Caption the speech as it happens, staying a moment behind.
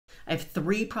I have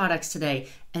 3 products today,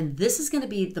 and this is going to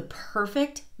be the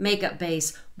perfect makeup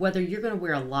base, whether you're going to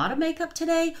wear a lot of makeup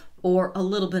today or a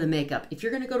little bit of makeup. If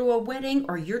you're going to go to a wedding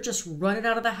or you're just running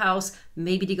out of the house,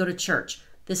 maybe to go to church.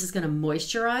 This is going to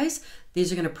moisturize.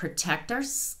 These are going to protect our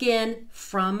skin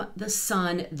from the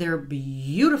sun. They're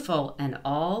beautiful and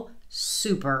all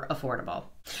super affordable.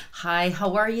 Hi,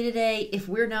 how are you today? If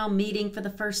we're now meeting for the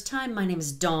first time, my name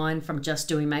is Dawn from Just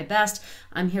Doing My Best.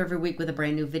 I'm here every week with a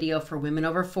brand new video for women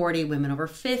over 40, women over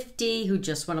 50 who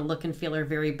just want to look and feel their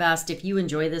very best. If you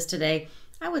enjoy this today,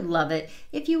 I would love it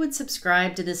if you would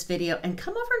subscribe to this video and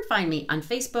come over and find me on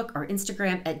Facebook or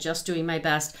Instagram at Just Doing My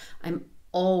Best. I'm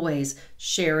always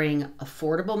sharing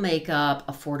affordable makeup,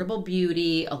 affordable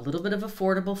beauty, a little bit of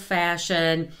affordable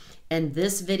fashion, and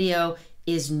this video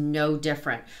is no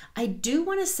different. I do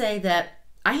want to say that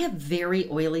I have very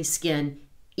oily skin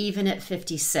even at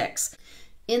 56.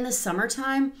 In the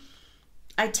summertime,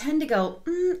 I tend to go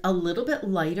a little bit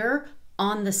lighter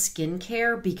on the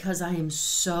skincare because I am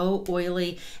so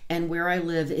oily, and where I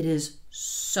live it is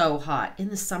so hot. In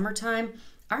the summertime,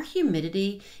 our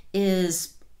humidity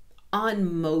is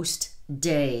on most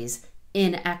days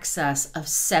in excess of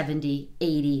 70,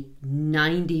 80,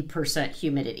 90%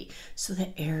 humidity. So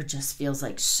the air just feels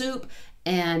like soup,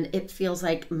 and it feels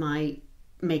like my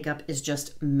makeup is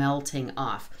just melting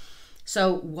off.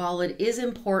 So while it is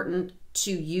important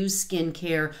to use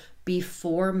skincare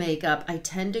before makeup, I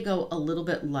tend to go a little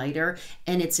bit lighter,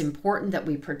 and it's important that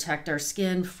we protect our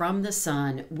skin from the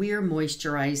sun. We're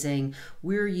moisturizing,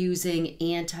 we're using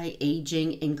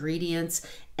anti-aging ingredients,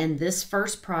 and this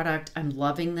first product, I'm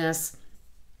loving this.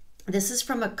 This is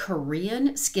from a Korean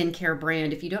skincare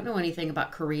brand. If you don't know anything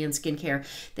about Korean skincare,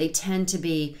 they tend to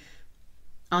be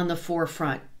on the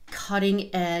forefront,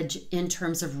 cutting edge in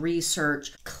terms of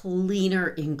research, cleaner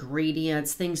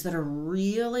ingredients, things that are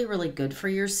really, really good for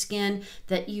your skin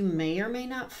that you may or may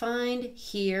not find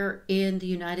here in the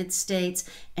United States,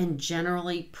 and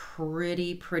generally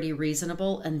pretty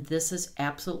reasonable. And this is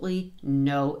absolutely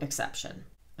no exception.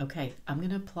 Okay, I'm going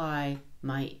to apply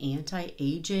my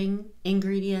anti-aging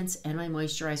ingredients and my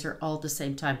moisturizer all at the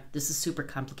same time. This is super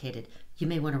complicated. You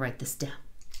may want to write this down.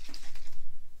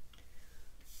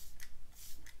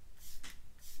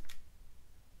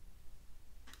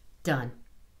 Done.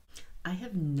 I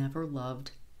have never loved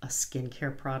a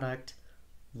skincare product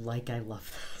like I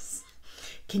love this.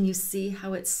 Can you see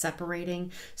how it's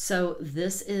separating? So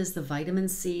this is the vitamin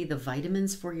C, the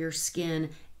vitamins for your skin,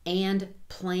 and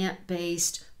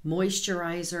plant-based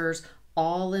moisturizers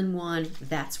all in one.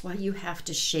 That's why you have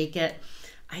to shake it.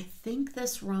 I think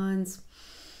this runs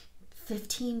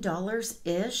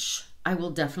 $15-ish. I will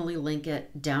definitely link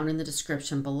it down in the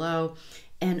description below.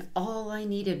 And all I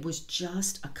needed was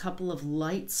just a couple of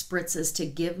light spritzes to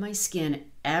give my skin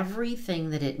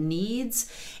everything that it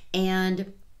needs.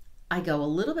 And I go a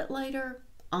little bit lighter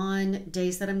on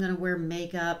days that I'm going to wear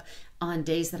makeup. On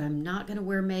days that I'm not going to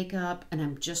wear makeup and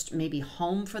I'm just maybe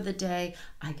home for the day,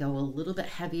 I go a little bit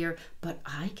heavier, but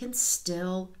I can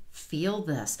still feel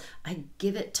this. I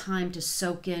give it time to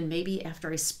soak in. Maybe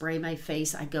after I spray my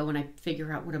face, I go and I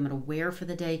figure out what I'm going to wear for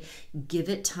the day. Give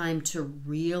it time to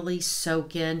really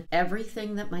soak in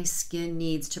everything that my skin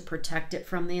needs to protect it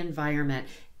from the environment.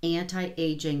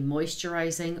 Anti-aging,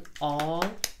 moisturizing, all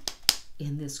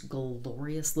in this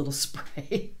glorious little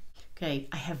spray. Okay,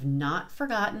 I have not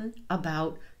forgotten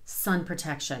about sun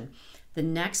protection. The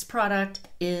next product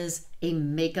is a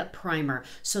makeup primer.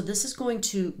 So this is going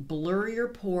to blur your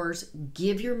pores,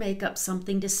 give your makeup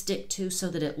something to stick to so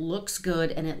that it looks good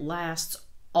and it lasts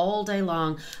all day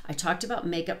long. I talked about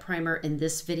makeup primer in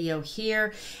this video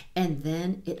here, and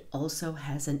then it also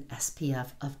has an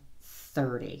SPF of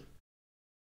 30.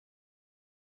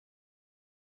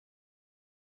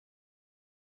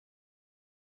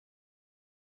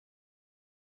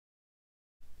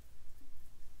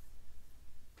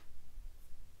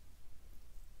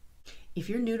 If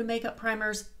you're new to makeup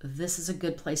primers, this is a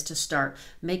good place to start.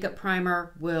 Makeup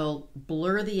primer will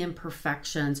blur the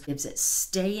imperfections, gives it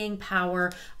staying power.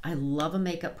 I love a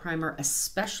makeup primer,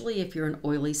 especially if you're an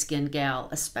oily skin gal,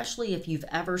 especially if you've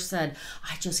ever said,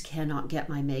 I just cannot get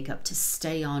my makeup to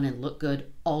stay on and look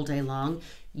good all day long.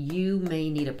 You may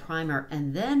need a primer,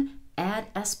 and then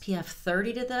add SPF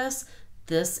 30 to this.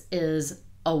 This is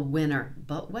a winner.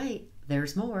 But wait,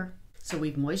 there's more. So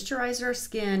we've moisturized our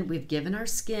skin, we've given our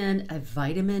skin a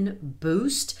vitamin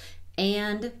boost,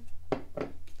 and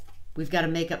we've got a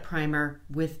makeup primer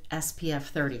with SPF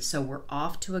 30. So we're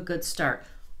off to a good start.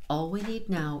 All we need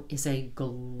now is a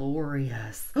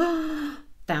glorious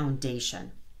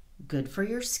foundation. Good for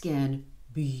your skin,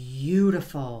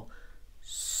 beautiful,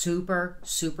 super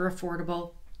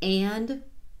affordable, and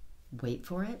wait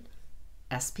for it,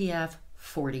 SPF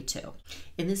 42.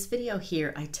 In this video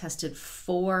here, I tested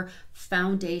 4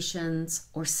 foundations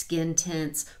or skin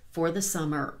tints for the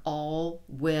summer, all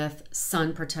with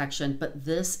sun protection, but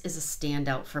this is a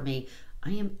standout for me.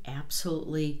 I am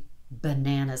absolutely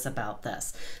bananas about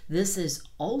this. This is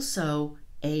also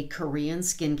a Korean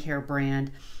skincare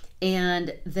brand,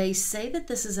 and they say that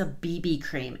this is a BB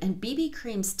cream, and BB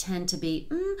creams tend to be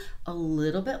a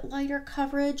little bit lighter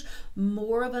coverage,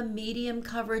 more of a medium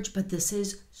coverage, but this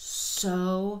is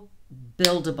so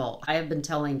buildable. I have been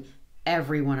telling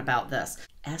everyone about this.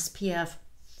 SPF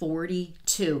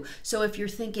 42. So if you're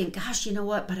thinking, gosh, you know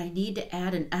what, but I need to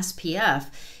add an SPF,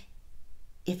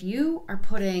 if you are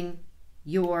putting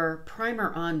your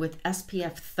primer on with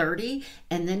SPF 30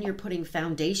 and then you're putting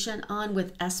foundation on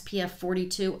with SPF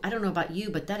 42, I don't know about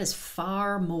you, but that is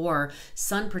far more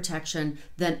sun protection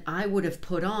than I would have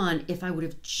put on if I would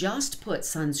have just put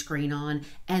sunscreen on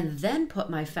and then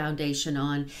put my foundation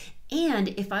on. And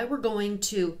if I were going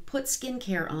to put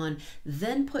skincare on,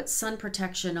 then put sun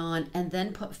protection on, and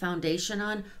then put foundation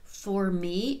on, for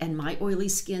me and my oily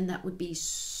skin, that would be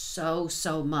so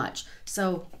much.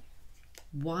 So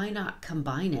why not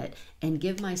combine it and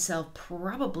give myself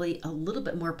probably a little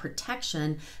bit more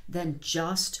protection than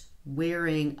just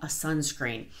wearing a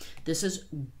sunscreen? This is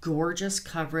gorgeous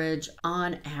coverage.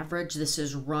 On average, this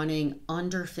is running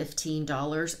under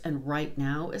 $15. And right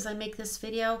now, as I make this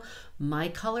video, my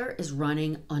color is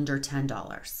running under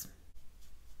 $10.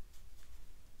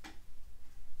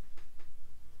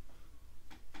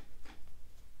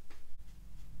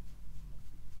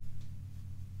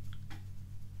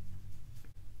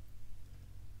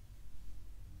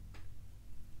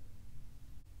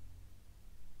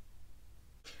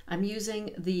 I'm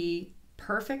using the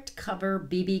Perfect Cover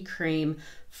BB cream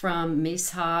from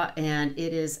Misa, and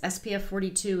it is SPF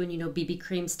 42, and you know BB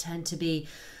creams tend to be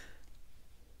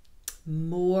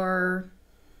more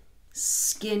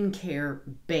skincare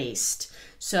based.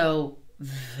 So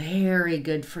very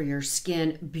good for your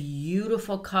skin,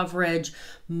 beautiful coverage,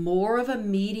 more of a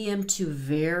medium to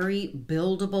very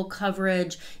buildable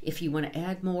coverage. If you want to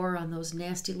add more on those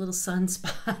nasty little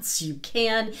sunspots, you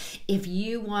can. If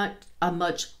you want a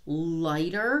much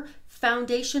lighter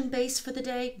foundation base for the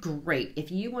day, great.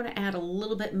 If you want to add a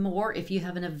little bit more, if you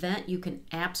have an event, you can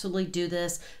absolutely do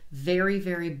this. Very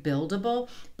buildable,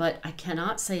 but I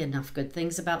cannot say enough good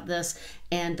things about this.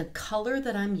 And the color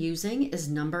that I'm using is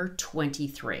number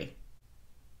 23.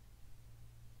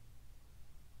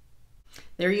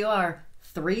 There you are.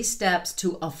 3 steps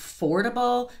to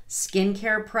affordable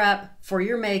skincare prep for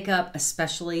your makeup,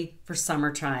 especially for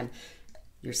summertime.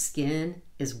 Your skin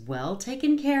is well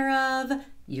taken care of.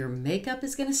 Your makeup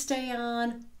is going to stay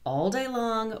on all day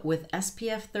long with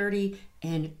SPF 30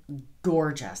 and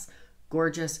gorgeous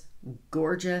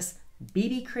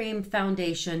BB cream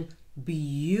foundation,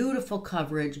 beautiful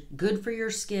coverage, good for your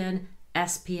skin,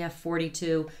 SPF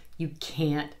 42. You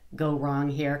can't go wrong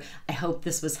here. I hope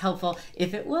this was helpful.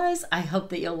 If it was, I hope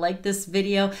that you'll like this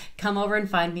video. Come over and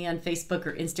find me on Facebook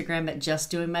or Instagram at Just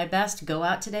Doing My Best. Go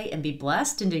out today and be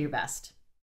blessed and do your best.